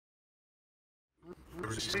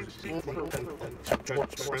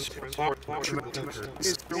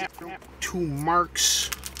Two Marx,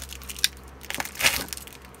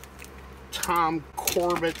 Tom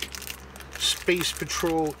Corbett, Space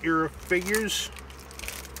Patrol era figures.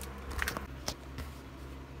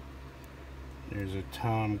 There's a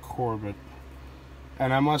Tom Corbett.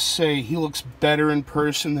 And I must say, he looks better in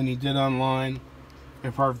person than he did online.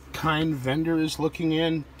 If our kind vendor is looking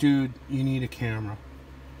in, dude, you need a camera.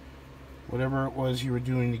 Whatever it was you were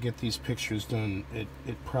doing to get these pictures done, it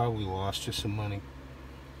probably lost you some money.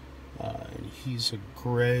 And he's a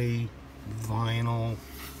gray vinyl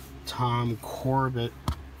Tom Corbett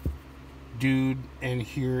dude. And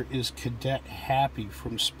here is Cadet Happy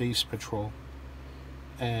from Space Patrol.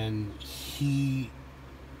 And he...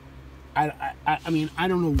 I mean, I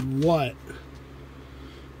don't know what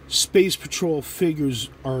Space Patrol figures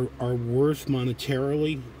are worth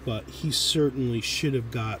monetarily, but he certainly should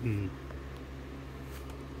have gotten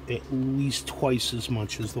at least twice as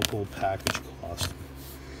much as the whole package cost.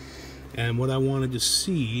 And what I wanted to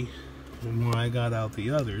see, and when I got out the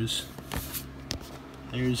others,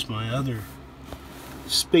 there's my other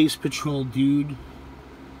Space Patrol dude.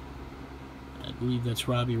 I believe that's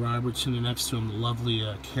Robbie Robertson, and next to him the lovely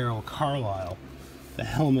Carol Carlisle. The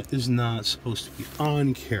helmet is not supposed to be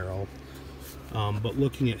on Carol, but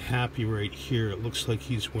looking at Happy right here, it looks like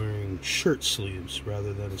he's wearing shirt sleeves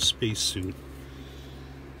rather than a spacesuit.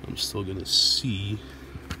 I'm still going to see.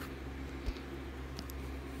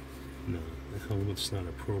 No, the helmet's not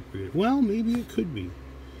appropriate. Well, maybe it could be.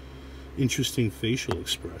 Interesting facial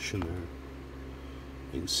expression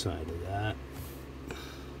there inside of that.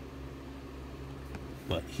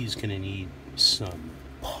 But he's going to need some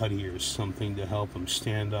putty or something to help him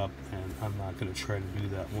stand up, and I'm not going to try to do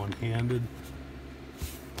that one-handed.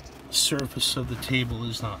 The surface of the table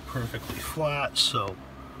is not perfectly flat, so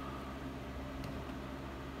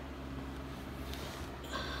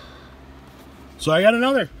I got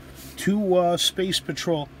another two Space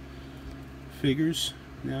Patrol figures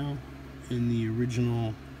now in the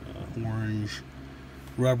original orange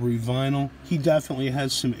rubbery vinyl. He definitely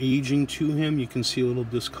has some aging to him. You can see a little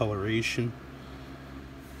discoloration,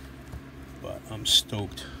 but I'm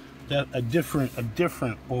stoked. That a different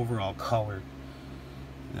overall color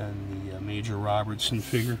than the Major Robertson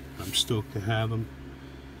figure. I'm stoked to have him.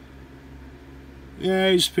 Yeah,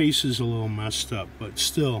 his face is a little messed up, but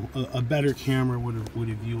still, a better camera would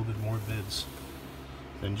have yielded more vids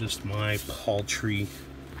than just my paltry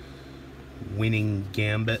winning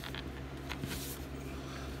gambit.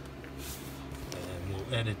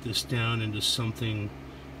 Edit this down into something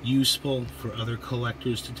useful for other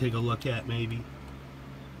collectors to take a look at, maybe.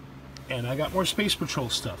 And I got more Space Patrol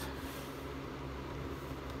stuff.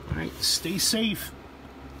 Alright, stay safe.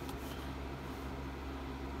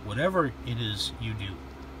 Whatever it is you do.